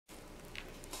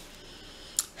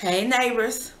Hey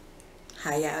neighbors,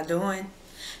 how y'all doing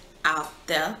out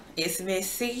there? It's Miss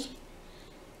C,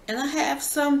 and I have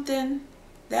something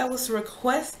that was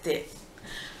requested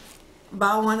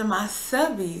by one of my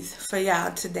subbies for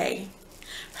y'all today.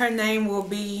 Her name will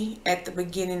be at the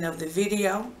beginning of the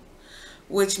video,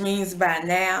 which means by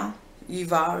now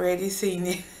you've already seen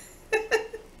it.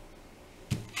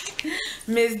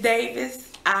 Miss Davis,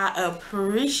 I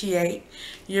appreciate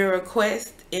your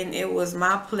request, and it was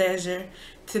my pleasure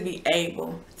to be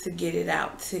able to get it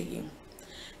out to you.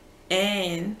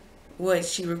 And what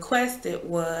she requested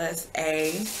was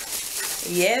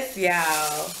yes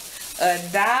y'all, a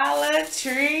Dollar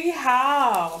Tree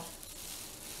haul.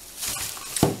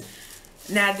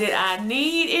 Now, did I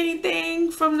need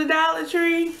anything from the Dollar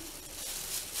Tree?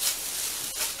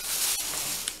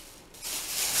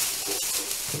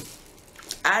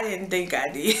 I didn't think I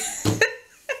did.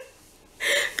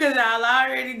 Because y'all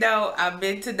already know I've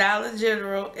been to Dollar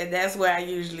General, and that's where I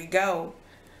usually go.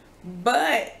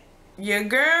 But your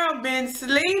girl been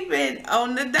sleeping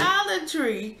on the Dollar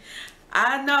Tree.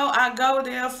 I know I go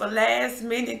there for last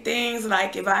minute things,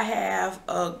 like if I have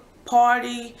a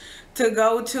party to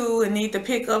go to and need to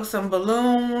pick up some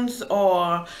balloons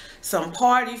or some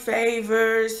party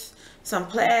favors, some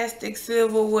plastic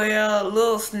silverware,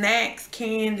 little snacks,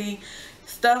 candy,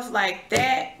 stuff like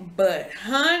that. But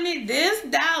honey, this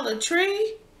Dollar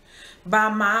Tree by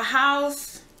my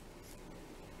house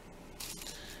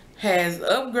has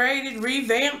upgraded,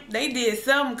 revamped. They did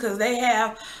something because they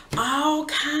have all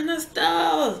kind of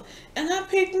stuff, and I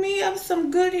picked me up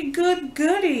some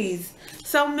goodies.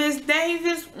 So Miss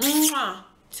Davis, mwah,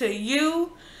 to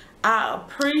you, I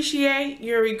appreciate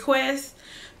your request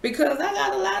because I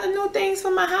got a lot of new things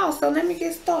for my house. So let me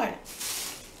get started.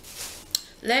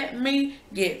 Let me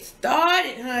get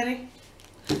started, honey.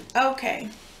 Okay.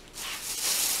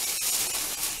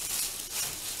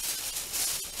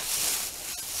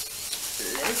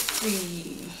 Let's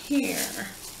see here.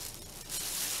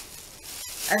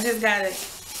 I just gotta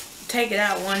take it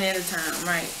out one at a time,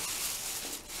 right?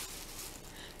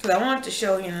 Because I want to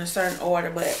show you in a certain order,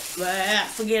 but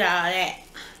forget all that.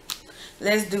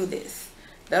 Let's do this.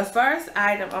 The first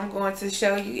item I'm going to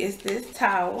show you is this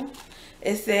towel.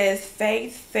 It says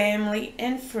Faith, Family,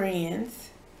 and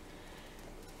Friends.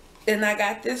 And I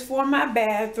got this for my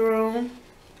bathroom.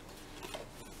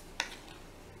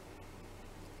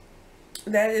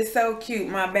 That is so cute.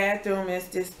 My bathroom is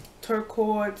this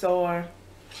turquoise or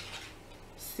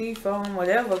seafoam,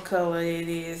 whatever color it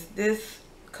is. This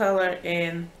color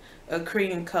and a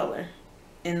cream color.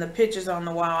 And the pictures on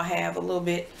the wall have a little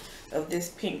bit of this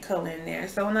pink color in there.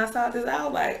 So when I saw this, I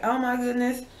was like, oh my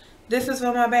goodness. This is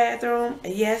for my bathroom.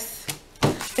 Yes.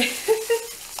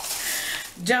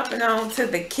 Jumping on to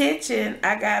the kitchen,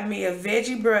 I got me a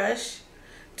veggie brush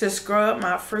to scrub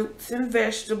my fruits and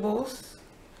vegetables.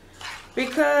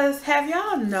 Because have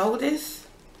y'all noticed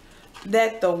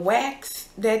that the wax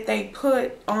that they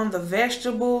put on the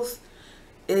vegetables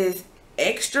is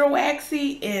extra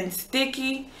waxy and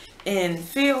sticky and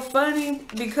feel funny?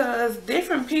 Because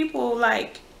different people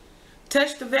like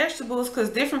touch the vegetables, because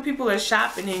different people are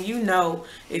shopping, and you know,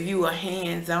 if you a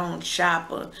hands-on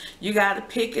shopper, you got to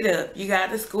pick it up, you got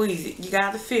to squeeze it, you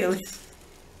got to feel it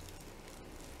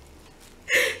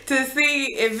to see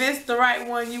if it's the right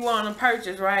one you want to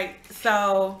purchase, right?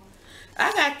 So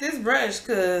I got this brush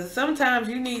because sometimes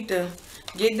you need to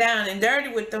get down and dirty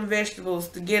with them vegetables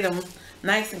to get them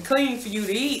nice and clean for you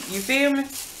to eat. You feel me?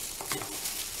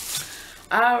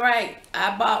 Alright,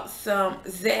 I bought some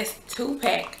Zest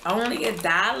 2-pack, only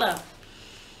 $1.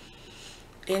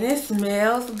 And it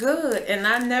smells good. And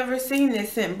I never seen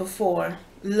this scent before.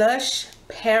 Lush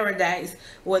Paradise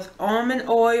with almond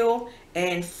oil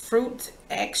and fruit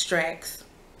extracts.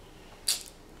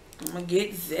 I'm going to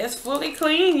get zestfully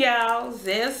clean, y'all.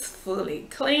 Zestfully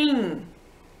clean.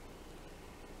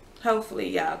 Hopefully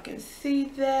y'all can see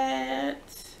that.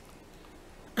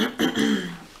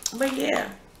 But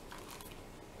yeah.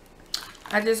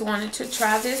 I just wanted to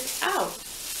try this out.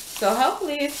 So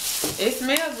hopefully it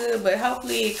smells good, but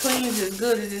hopefully it cleans as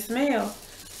good as it smells.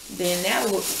 Then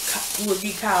that would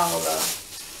be called a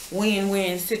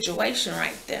win-win situation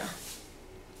right there.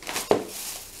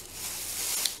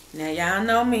 Now y'all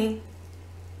know me.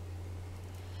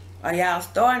 Or y'all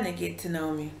starting to get to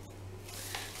know me.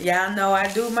 Y'all know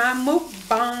I do my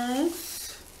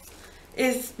mukbangs.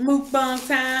 It's mukbang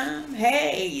time.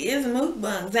 Hey, it's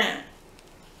mukbang time.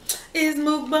 It's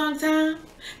mukbang time.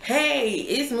 Hey,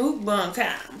 it's mukbang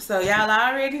time. So y'all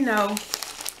already know.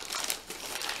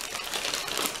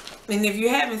 And if you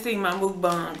haven't seen my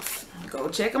mukbangs, go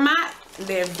check them out.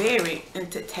 They're very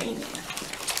entertaining.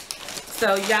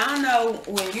 So y'all know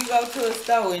when you go to a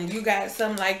store and you got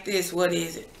something like this, what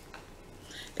is it?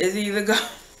 It's either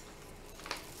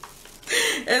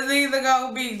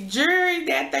gonna be jewelry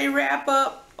that they wrap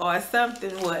up or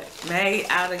something what made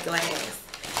out of glass.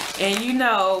 And you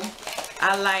know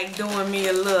I like doing me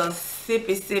a little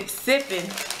sipping.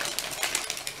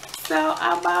 So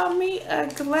I bought me a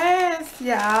glass,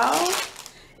 y'all.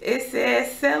 It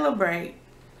says celebrate.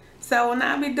 So when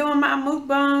I be doing my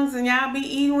mukbangs and y'all be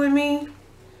eating with me,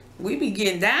 we be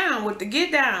getting down with the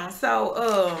get down. So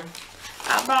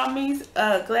I bought me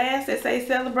a glass that say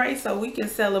celebrate so we can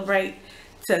celebrate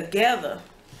together.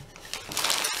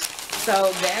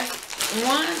 So that's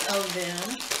one of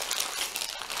them.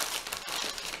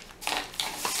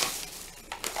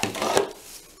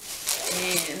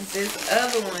 And this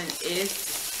other one is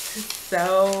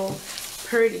so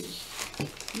pretty. I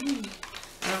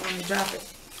don't want to drop it.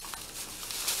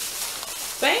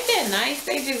 But ain't that nice?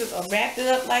 They just wrap it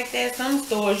up like that. Some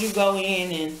stores you go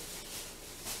in and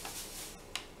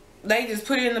they just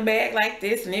put it in the bag like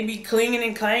this and it be clinging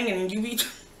and clanging and you be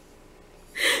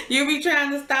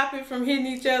trying to stop it from hitting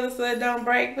each other so it don't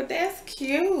break. But that's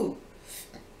cute.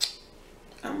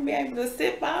 I'm gonna be able to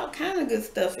sip all kind of good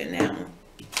stuff in that one.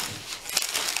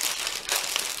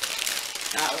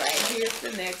 Alright, here's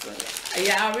the next one. Are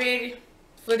y'all ready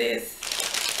for this?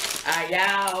 Are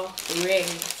y'all ready?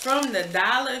 From the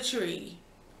Dollar Tree.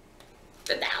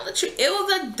 The Dollar Tree. It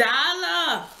was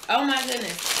 $1. Oh my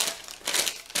goodness.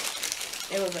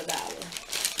 It was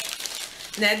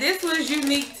 $1. Now this was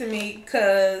unique to me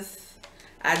because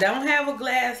I don't have a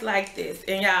glass like this.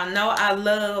 And y'all know I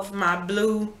love my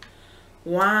blue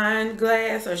wine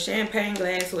glass or champagne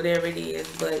glass, whatever it is.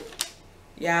 But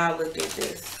y'all look at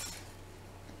this.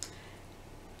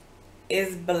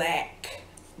 It's black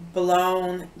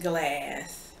blown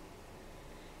glass.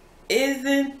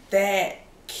 Isn't that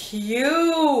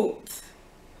cute?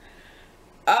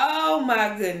 Oh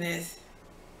my goodness.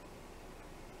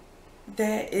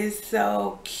 That is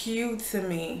so cute to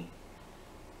me.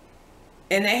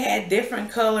 And they had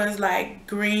different colors like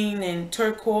green and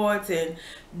turquoise and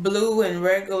blue and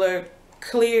regular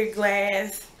clear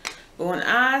glass. But when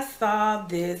I saw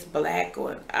this black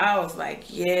one, I was like,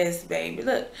 yes, baby.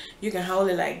 Look, you can hold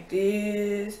it like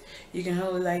this. You can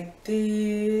hold it like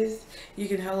this. You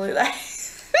can hold it like...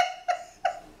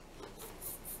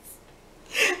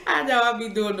 I know I'll be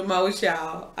doing the most,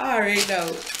 y'all. I already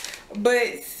know.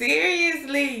 But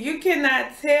seriously, you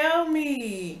cannot tell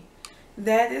me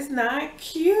that is not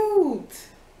cute.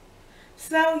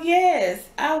 So, yes,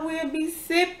 I will be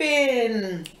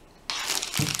sipping.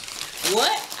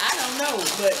 What? I don't know,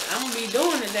 but I'm gonna be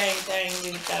doing the dang thing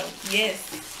with it.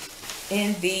 Yes,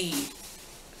 indeed.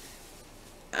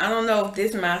 I don't know if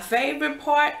this is my favorite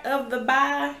part of the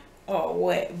buy or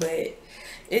what, but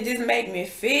it just make me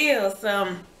feel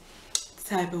some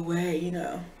type of way, you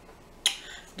know.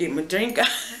 Get my drink on.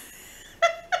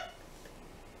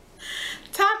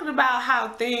 Talking about how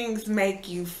things make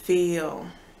you feel.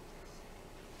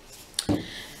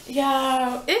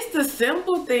 Y'all, it's the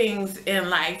simple things in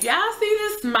life. Y'all see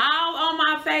this smile on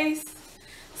my face?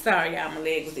 Sorry, y'all, my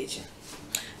leg was itching.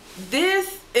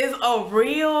 This is a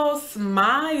real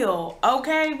smile,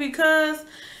 okay? Because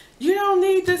you don't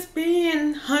need to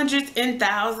spend hundreds and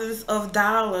thousands of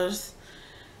dollars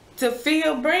to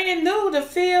feel brand new, to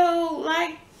feel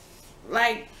like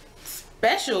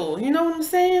special. You know what I'm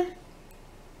saying?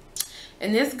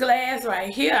 And this glass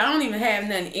right here, I don't even have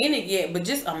nothing in it yet, but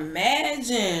just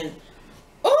imagine,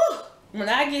 oh, when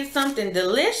I get something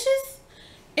delicious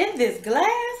in this glass,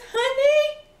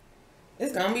 honey,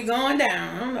 it's gonna be going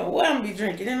down. I don't know what I'm gonna be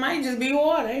drinking. It might just be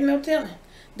water, ain't no telling.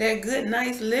 That good,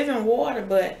 nice, living water,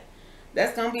 but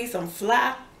that's gonna be some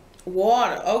fly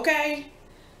water, okay?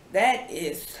 That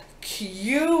is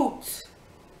cute.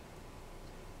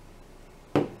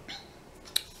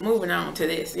 Moving on to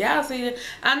this. Y'all see it?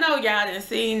 I know y'all done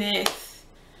seen this.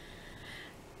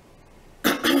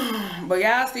 But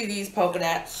y'all see these polka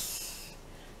dots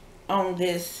on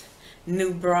this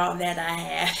new bra that I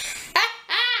have.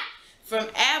 From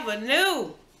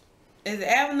Avenue. Is it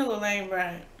Avenue or Lane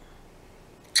Bryant?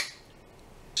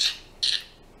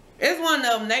 It's one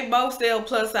of them. They both sell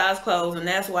plus size clothes, and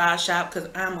that's why I shop, because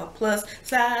I'm a plus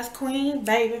size queen,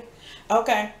 baby.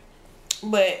 Okay.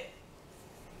 But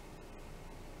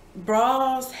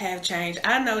bras have changed.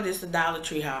 I know this is a Dollar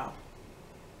Tree haul,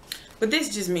 but this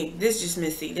is just me. This is just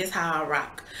Missy. This is how I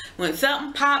rock. When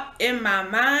something pop in my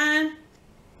mind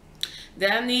that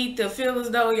I need to feel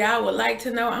as though y'all would like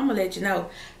to know, I'm gonna let you know.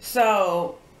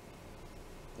 So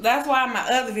that's why my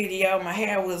other video, my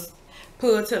hair was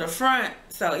pulled to the front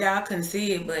so y'all couldn't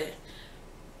see it, but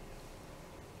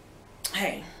I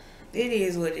hey, it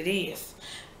is what it is.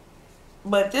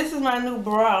 But this is my new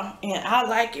bra, and I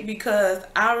like it because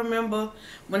I remember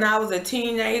when I was a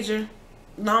teenager,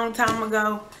 long time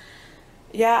ago,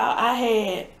 y'all, I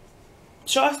had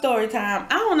short story time.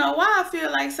 I don't know why I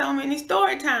feel like so many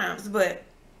story times, but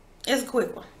it's a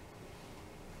quick one.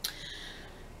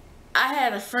 I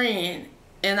had a friend,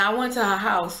 and I went to her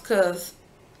house because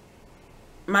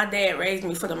my dad raised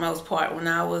me for the most part when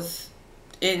I was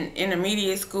in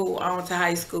intermediate school on to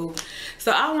high school.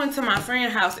 So I went to my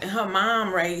friend's house, and her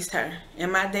mom raised her,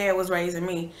 and my dad was raising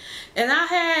me. And I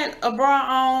had a bra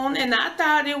on, and I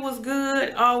thought it was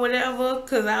good or whatever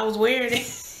because I was wearing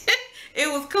it. It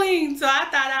was clean, so I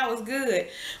thought I was good.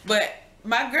 But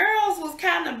my girls was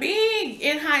kind of big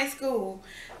in high school,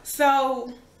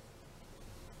 so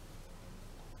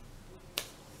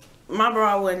my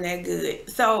bra wasn't that good.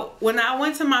 So when I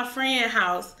went to my friend's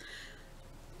house,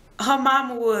 her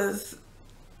mama was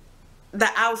the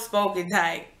outspoken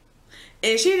type.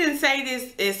 And she didn't say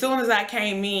this as soon as I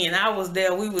came in. I was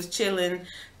there. We was chilling,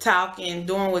 talking,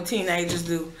 doing what teenagers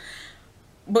do.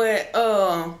 But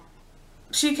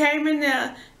she came in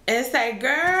there and said,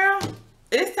 girl,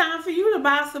 it's time for you to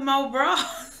buy some more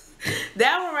bras.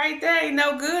 That one right there ain't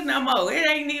no good no more. It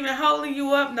ain't even holding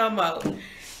you up no more.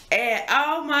 And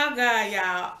oh my God,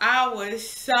 y'all, I was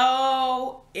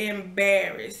so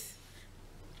embarrassed.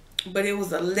 But it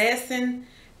was a lesson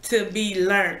to be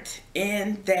learned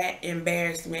in that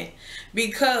embarrassment.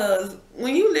 Because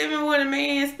when you living with a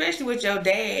man, especially with your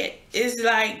dad, it's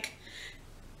like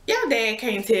your dad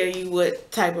can't tell you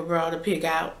what type of bra to pick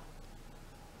out.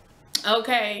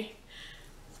 Okay,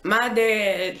 my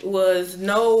dad was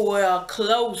nowhere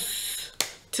close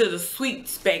to the sweet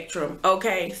spectrum.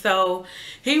 Okay, so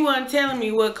he wasn't telling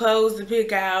me what clothes to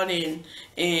pick out and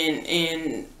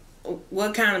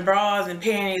what kind of bras and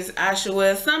panties I should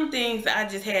wear. Some things I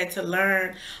just had to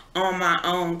learn on my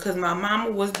own because my mama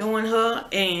was doing her,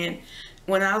 and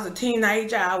when I was a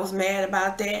teenager I was mad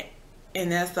about that,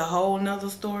 and that's a whole nother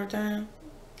story time.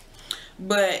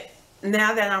 But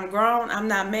now that I'm grown, I'm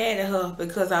not mad at her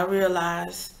because I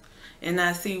realized and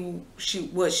I see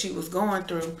what she was going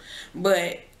through.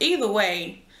 But either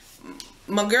way,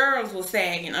 my girls were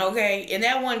sagging, okay, and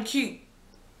that wasn't cute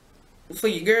for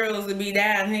your girls to be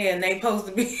down here and they supposed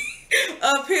to be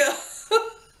up here.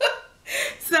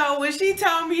 So when she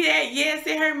told me that, yes,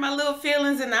 it hurt my little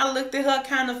feelings, and I looked at her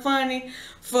kind of funny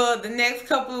for the next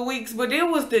couple of weeks, but it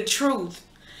was the truth.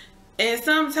 And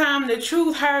sometimes the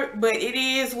truth hurt, but it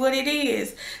is what it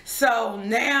is. So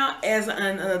now as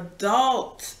an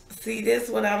adult, see, this is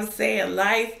what I'm saying,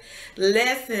 life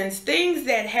lessons, things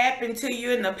that happened to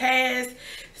you in the past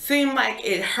seem like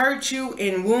it hurt you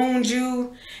and wound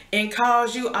you and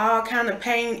caused you all kind of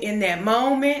pain in that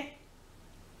moment.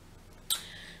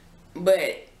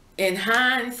 But in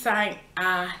hindsight,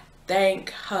 I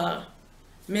thank her.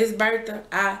 Miss Bertha,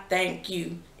 I thank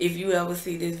you. If you ever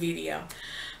see this video,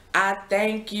 I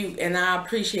thank you and I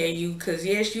appreciate you, because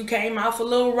yes, you came off a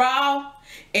little raw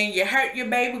and you hurt your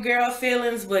baby girl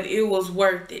feelings, but it was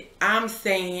worth it. I'm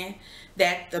saying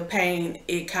that the pain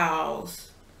it caused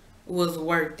was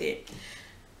worth it,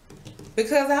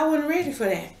 because I wasn't ready for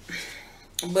that,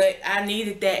 but I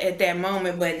needed that at that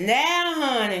moment. But now,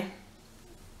 honey,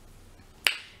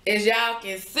 as y'all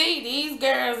can see, these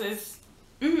girls is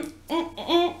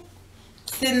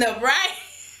sitting up right.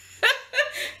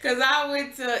 Because I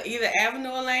went to either Avenue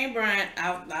or Lane Bryant.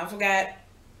 I forgot.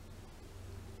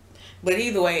 But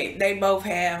either way, they both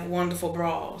have wonderful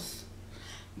bras.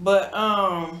 But,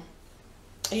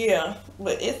 yeah.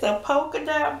 But it's a polka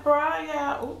dot bra,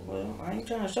 y'all. Well, I ain't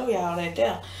trying to show y'all that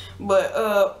there.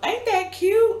 But, ain't that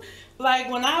cute? Like,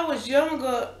 when I was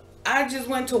younger, I just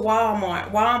went to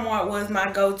Walmart. Walmart was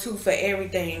my go-to for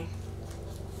everything.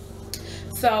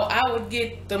 So I would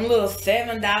get them little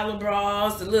 $7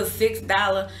 bras, the little $6,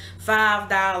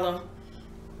 $5.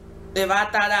 If I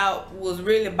thought I was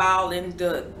really balling,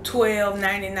 the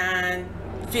 $12.99,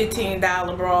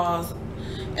 $15 bras.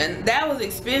 And that was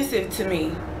expensive to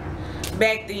me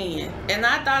back then. And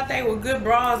I thought they were good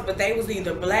bras, but they was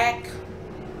either black,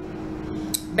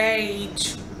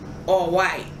 beige, or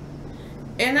white.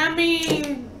 And I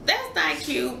mean, that's not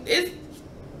cute.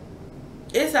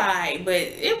 It's alright, but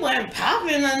it wasn't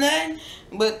popping or nothing.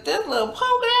 But this little polka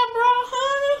dot bra,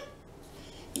 honey,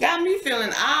 got me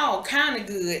feeling all kind of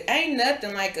good. Ain't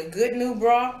nothing like a good new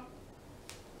bra.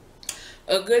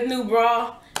 A good new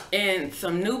bra and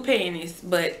some new panties.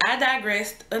 But I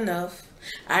digressed enough.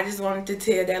 I just wanted to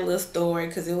tell that little story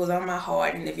because it was on my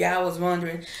heart. And if y'all was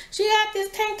wondering, she got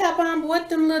this tank top on, but what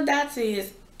them little dots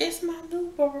is, it's my new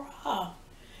bra.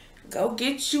 Go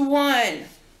get you one.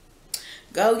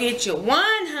 Go get you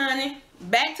one, honey.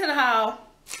 Back to the haul.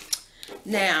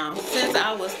 Now, since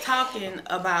I was talking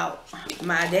about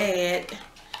my dad,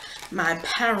 my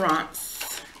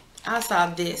parents, I saw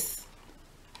this.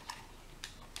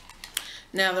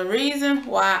 Now, the reason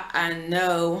why I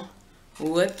know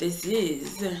what this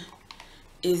is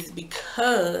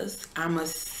because I'm a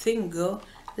single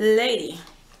lady.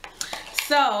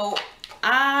 So,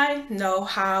 I know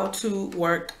how to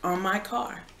work on my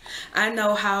car. I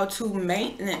know how to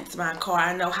maintenance my car.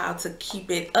 I know how to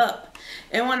keep it up.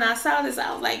 And when I saw this,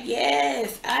 I was like,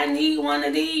 yes, I need one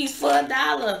of these for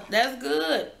 $1. That's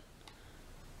good.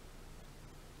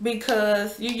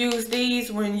 Because you use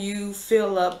these when you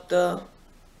fill up the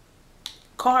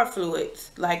car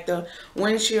fluids, like the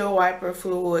windshield wiper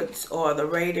fluids or the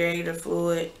radiator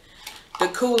fluid, the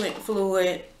coolant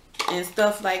fluid, and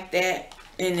stuff like that.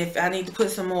 And if I need to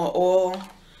put some more oil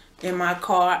in my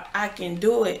car, I can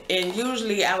do it. And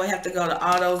usually I would have to go to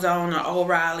AutoZone or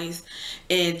O'Reilly's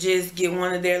and just get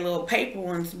one of their little paper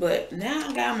ones, but now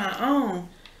I got my own.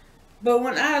 But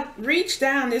when I reached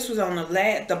down, this was on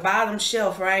the bottom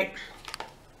shelf, right?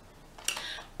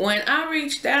 When I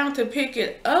reached down to pick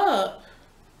it up,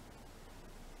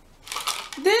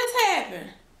 this happened.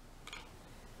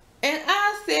 And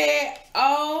I said,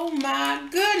 oh my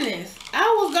goodness, I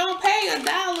was gonna pay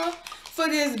 $1 for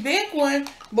this big one,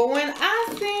 but when I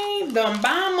seen the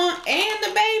mama and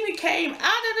the baby came out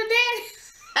of the daddy,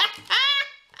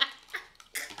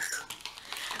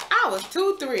 I was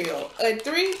too thrilled. A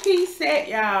 3-piece set,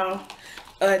 y'all.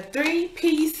 A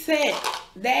 3-piece set.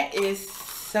 That is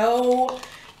so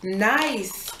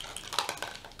nice.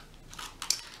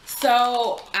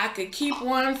 So I could keep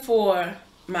one for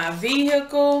my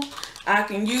vehicle. I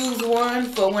can use one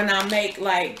for when I make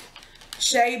like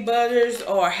shea butters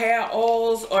or hair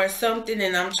oils or something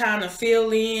and I'm trying to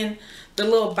fill in the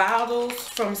little bottles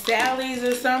from Sally's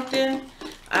or something.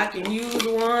 I can use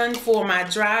one for my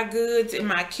dry goods in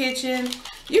my kitchen.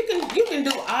 You can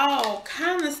do all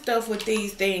kind of stuff with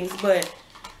these things, but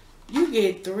you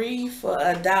get 3 for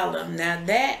 $1. Now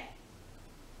that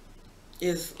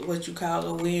is what you call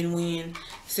a win-win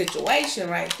situation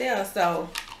right there. So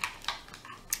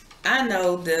I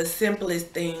know the simplest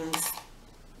things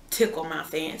tickle my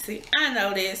fancy. I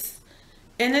know this,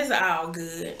 and it's all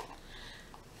good.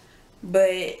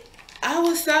 But I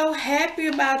was so happy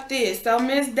about this. So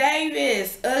Miss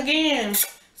Davis, again,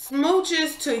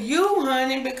 smooches to you,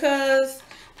 honey, because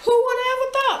who would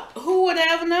ever thought? Who would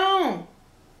ever known?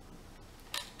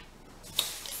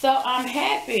 So I'm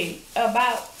happy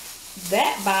about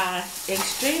that buy.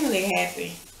 Extremely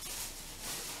happy.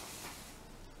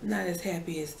 Not as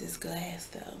happy as this glass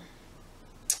though.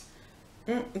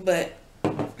 But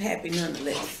happy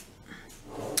nonetheless.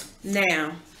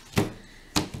 Now,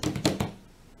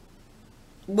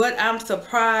 what I'm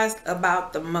surprised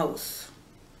about the most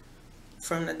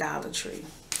from the Dollar Tree.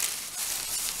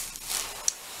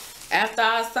 After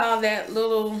I saw that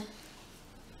little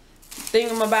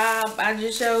thingamabob I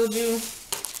just showed you,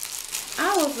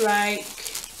 I was like,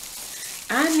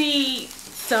 I need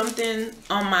something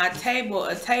on my table,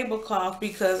 a tablecloth,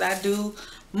 because I do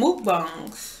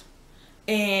mukbangs.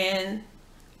 And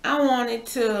I wanted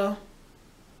to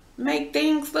make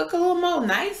things look a little more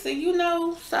nicer, you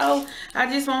know, so I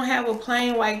just won't have a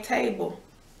plain white table.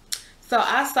 So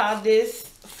I saw this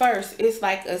first. It's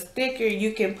like a sticker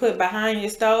you can put behind your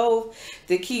stove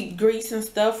to keep grease and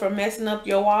stuff from messing up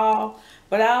your wall.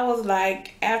 But I was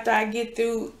like, after I get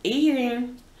through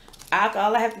eating,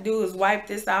 all I have to do is wipe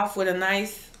this off with a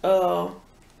nice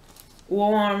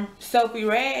warm soapy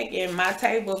rag and my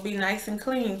table will be nice and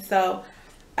clean. So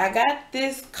I got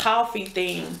this coffee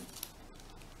thing.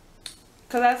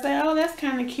 Cause I said, oh, that's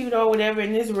kind of cute or whatever,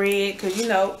 and it's red. Cause you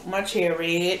know my chair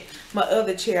red. My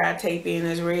other chair I tape in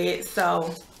is red.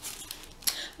 So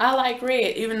I like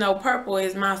red, even though purple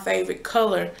is my favorite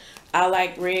color. I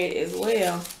like red as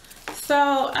well.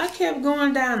 So I kept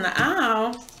going down the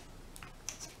aisle,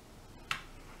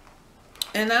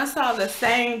 and I saw the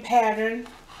same pattern.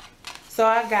 So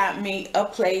I got me a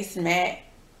placemat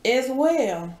as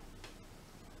well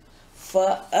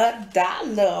for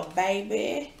 $1,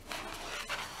 baby.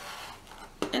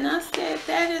 And I said,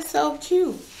 that is so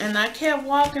cute. And I kept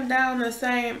walking down the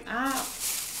same aisle.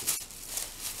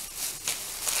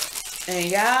 And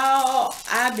y'all,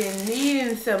 I've been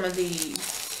needing some of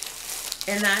these.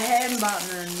 And I hadn't bought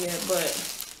none yet, but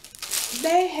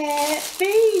they had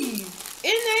these.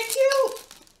 Isn't that cute?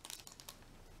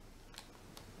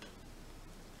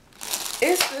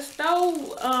 It's the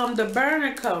stove, the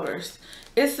burner covers.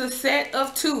 It's a set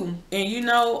of 2. And you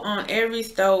know, on every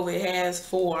stove it has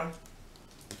 4.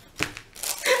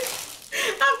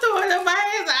 I'm throwing up my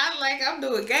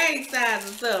do it gang signs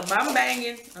and stuff. I'm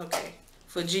banging, okay,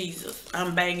 for Jesus.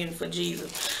 I'm banging for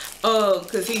Jesus.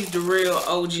 Cause he's the real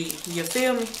OG. You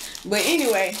feel me? But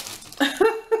anyway,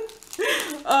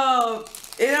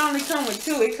 it only come with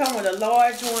two. It come with a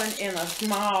large one and a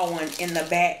small one in the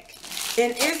back.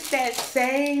 And it's that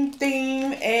same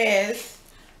theme as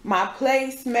my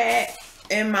placemat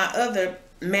and my other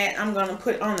mat I'm gonna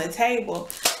put on the table.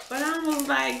 But I was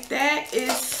like, that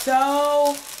is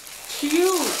so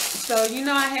cute. So you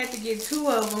know I had to get two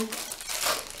of them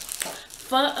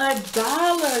for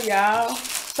 $1, y'all.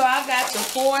 So I got the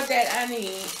 4 that I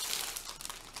need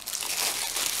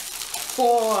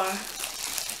for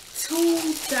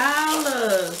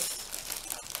 $2.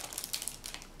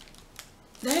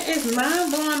 That is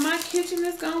mind blowing. My kitchen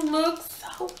is gonna look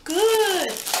so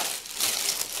good.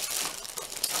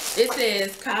 It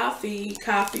says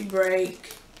coffee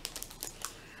break.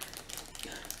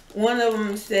 One of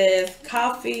them says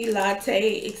coffee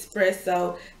latte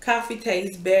espresso. Coffee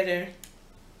tastes better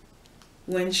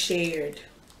when shared.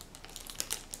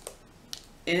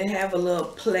 And it have a little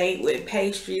plate with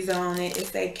pastries on it.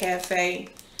 It's a cafe.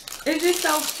 It's just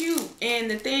so cute. And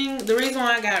the reason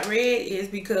why I got red is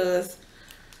because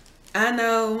I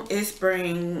know it's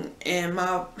spring and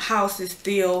my house is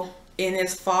still in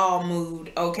its fall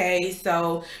mood, okay?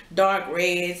 So dark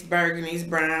reds, burgundies,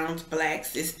 browns,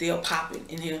 blacks is still popping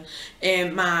in here.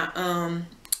 And my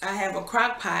I have a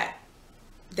crock pot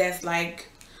that's like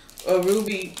a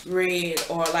ruby red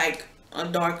or like a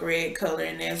dark red color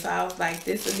in there. So I was like,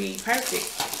 this would be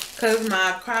perfect because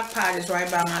my crock pot is right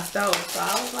by my stove. So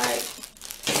I was like,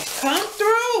 come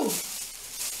through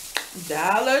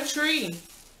Dollar Tree.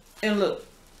 And look,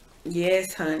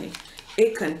 yes honey,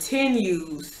 it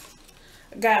continues.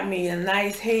 Got me a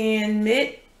nice hand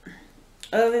mitt,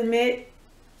 oven mitt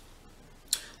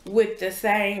with the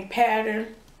same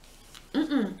pattern.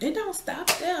 It don't stop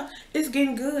there. It's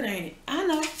getting good, ain't it? I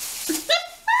know.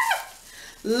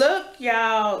 Look,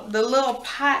 y'all, the little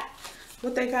pot,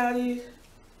 what they call these?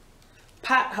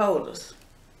 Pot holders.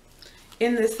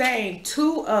 In the same,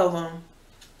 2 of them.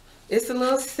 It's a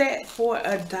little set for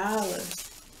 $1.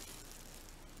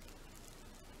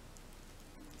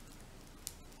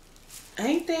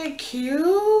 Ain't that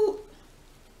cute?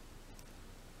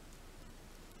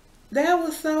 That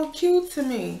was so cute to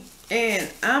me.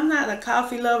 And I'm not a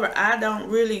coffee lover. I don't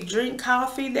really drink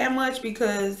coffee that much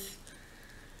because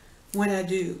when I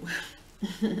do,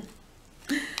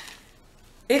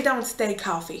 it don't stay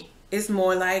coffee. It's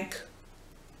more like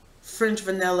French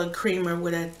vanilla creamer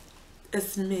with a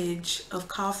smidge of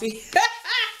coffee.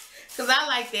 Because I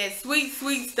like that sweet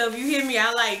stuff. You hear me?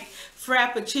 I like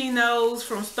frappuccinos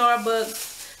from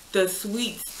Starbucks, the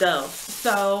sweet stuff.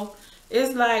 So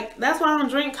it's like, that's why I don't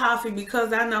drink coffee,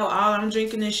 because I know all I'm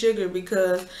drinking is sugar,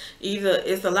 because either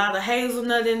it's a lot of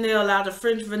hazelnut in there, a lot of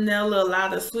French vanilla, a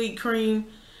lot of sweet cream,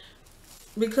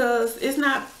 because it's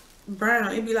not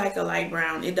brown. It be like a light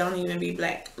brown. It don't even be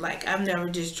black. Like, I've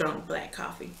never just drunk black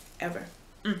coffee ever.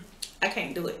 I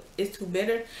can't do it. It's too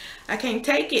bitter. I can't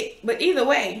take it. But either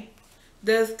way,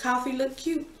 does coffee look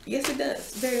cute? Yes, it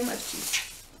does. Very much cute.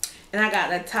 And I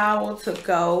got a towel to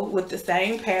go with the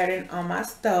same pattern on my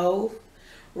stove,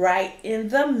 right in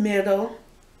the middle.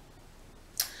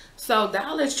 So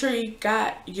Dollar Tree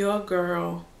got your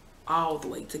girl all the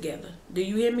way together. Do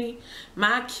you hear me?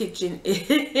 My kitchen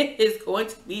is going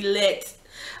to be lit.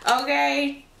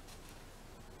 Okay?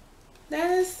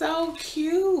 That is so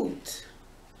cute.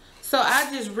 So I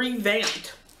just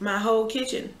revamped my whole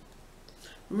kitchen.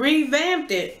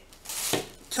 Revamped it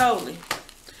totally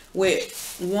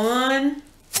with 1,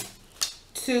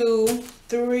 2,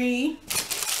 3,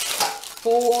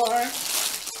 4,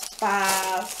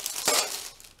 5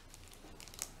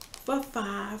 for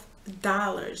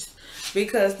 $5,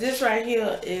 because this right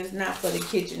here is not for the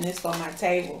kitchen, it's for my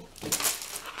table,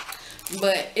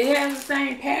 but it has the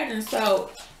same pattern.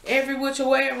 So every which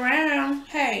way around,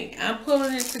 hey, I'm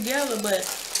pulling it together. But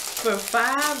for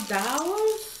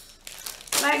 $5,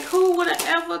 like, who would have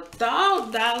ever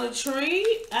thought, Dollar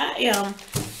Tree? I am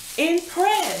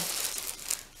impressed.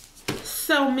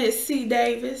 So Miss C.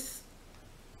 Davis,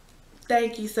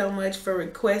 thank you so much for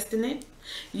requesting it.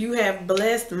 You have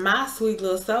blessed my sweet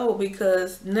little soul,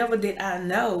 because never did I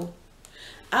know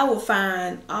I would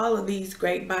find all of these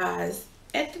great buys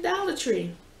at the Dollar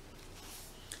Tree.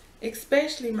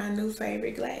 Especially my new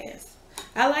favorite glass.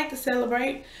 I like to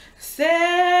celebrate.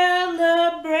 Celebrate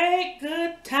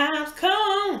good times. Come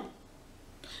on.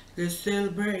 Let's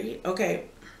celebrate. Okay.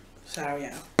 Sorry,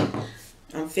 y'all.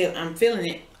 I'm feeling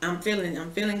it. I'm feeling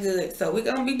good. So we're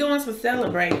gonna be doing some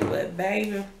celebrating, but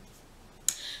baby,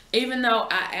 Even though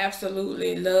I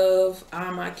absolutely love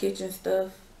all my kitchen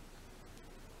stuff,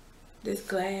 this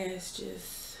glass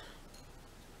just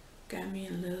got me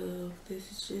in love.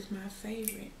 This is just my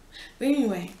favorite. But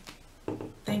anyway,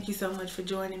 thank you so much for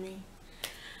joining me.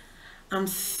 I'm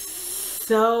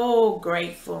so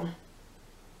grateful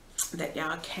that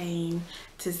y'all came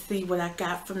to see what I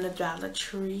got from the Dollar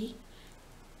Tree.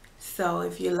 So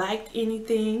if you liked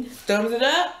anything, thumbs it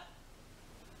up,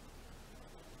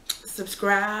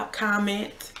 subscribe,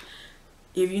 comment.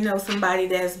 If you know somebody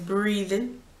that's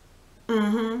breathing,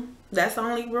 that's the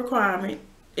only requirement.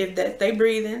 If that they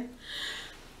breathing,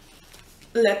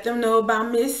 let them know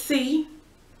about Miss C,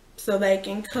 so they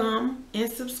can come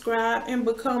and subscribe and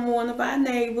become one of our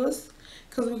neighbors,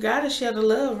 because we gotta share the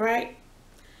love, right?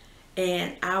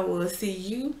 And I will see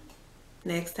you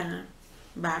next time.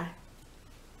 Bye.